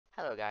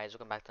Hello guys,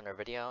 welcome back to another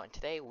video, and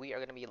today we are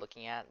going to be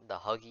looking at the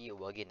Huggy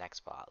Wuggy neck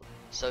spot.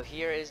 So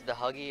here is the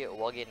Huggy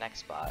Wuggy neck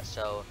spot.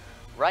 So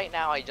right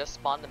now I just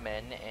spawned him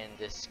in and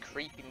this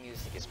creepy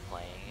music is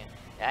playing.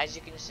 And as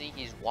you can see,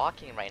 he's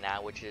walking right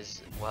now, which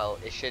is, well,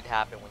 it should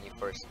happen when you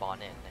first spawn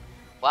in.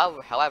 Well,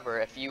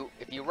 however, if you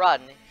run,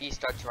 he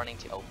starts running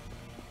to,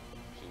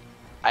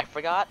 I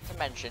forgot to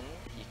mention,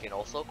 he can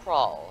also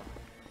crawl.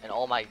 And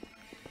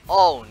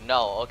oh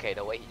no, okay,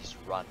 the way he just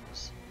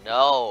runs.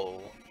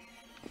 No.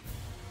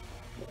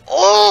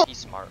 Oh! He's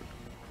smart.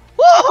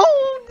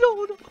 Oh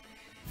no, no.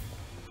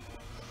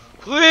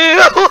 Please!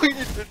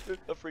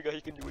 I forgot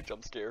he can do a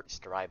jump scare.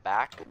 Just drive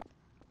back.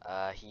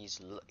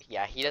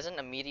 Yeah, he doesn't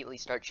immediately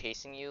start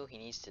chasing you. He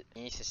needs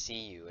to see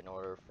you in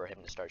order for him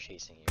to start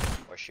chasing you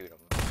or shoot him.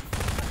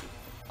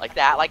 Like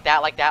that, like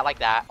that, like that, like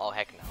that. Oh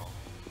heck no.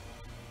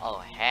 Oh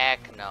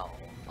heck no.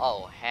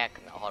 Oh heck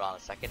no. Hold on a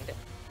second.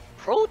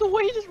 Bro, the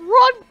way he just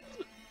runs.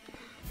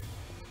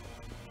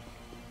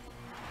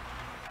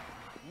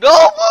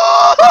 No!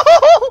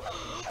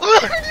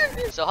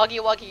 So Huggy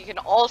Wuggy can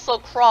also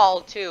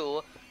crawl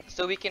too,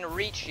 so we can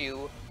reach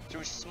you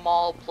through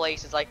small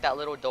places like that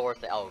little door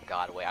thing. Oh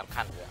god, wait, I'm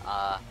kind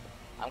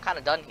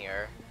of done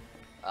here.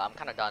 I'm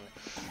kind of done.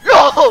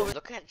 No!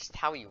 Look at just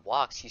how he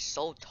walks. He's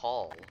so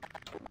tall.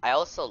 I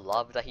also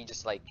love that he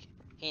just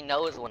he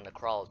knows when to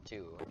crawl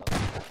too. Yep,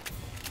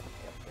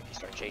 if you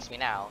start chasing me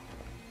now.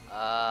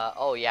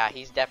 Oh yeah,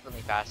 he's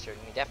definitely faster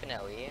than me.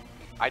 Definitely.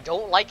 I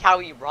don't like how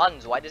he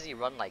runs. Why does he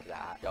run like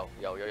that? Yo,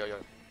 yo, yo, yo, yo.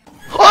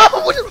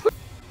 Oh!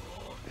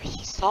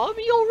 He saw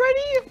me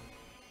already?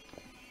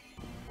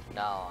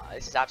 No,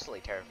 this is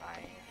absolutely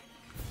terrifying.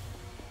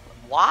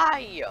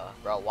 Why?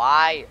 Bro,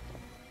 why?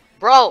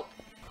 Bro!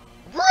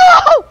 Bro!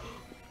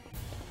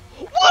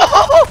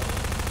 Whoa!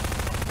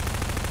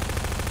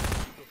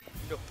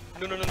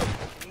 No, no, no, no,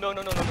 no, no,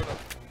 no, no, no, no, no.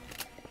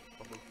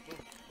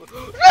 No,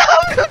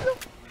 no, no.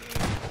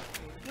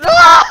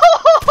 No!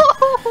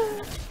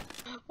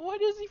 Why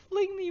does he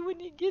fling me when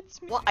he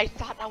gets me? Well, I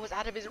thought I was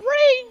out of his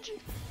range!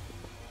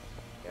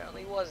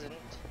 Apparently wasn't.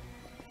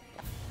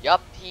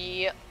 Yup,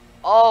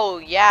 oh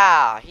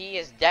yeah, he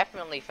is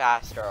definitely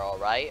faster,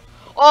 alright.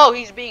 Oh,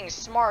 he's being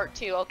smart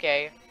too,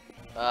 okay.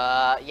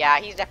 Yeah,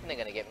 he's definitely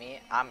gonna get me.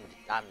 I'm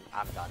done.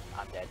 I'm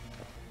dead.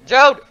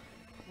 Dude!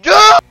 Dude!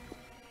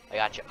 I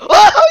got you.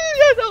 Oh,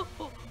 yeah,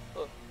 no!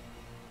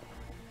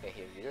 Okay,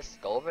 here, you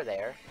just go over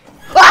there.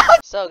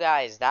 So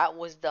guys, that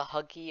was the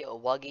Huggy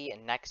Wuggy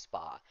neck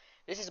spot.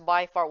 This is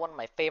by far one of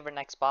my favorite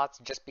neck spots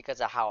just because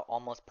of how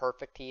almost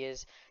perfect he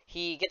is.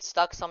 He gets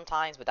stuck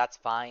sometimes, but that's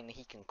fine.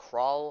 He can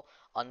crawl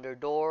under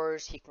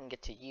doors, he can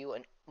get to you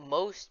in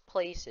most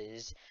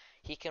places.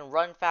 He can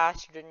run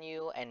faster than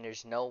you, and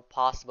there's no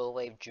possible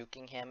way of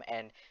juking him,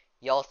 and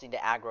you also need to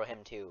aggro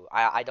him too.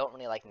 I don't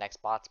really like neck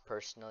spots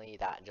personally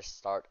that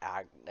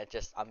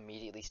just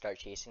immediately start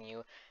chasing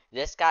you.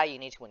 This guy, you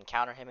need to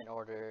encounter him in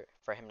order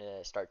for him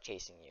to start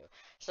chasing you.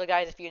 So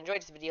guys, if you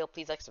enjoyed this video,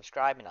 please like,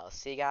 subscribe, and I'll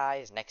see you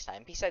guys next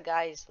time. Peace out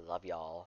guys, love y'all.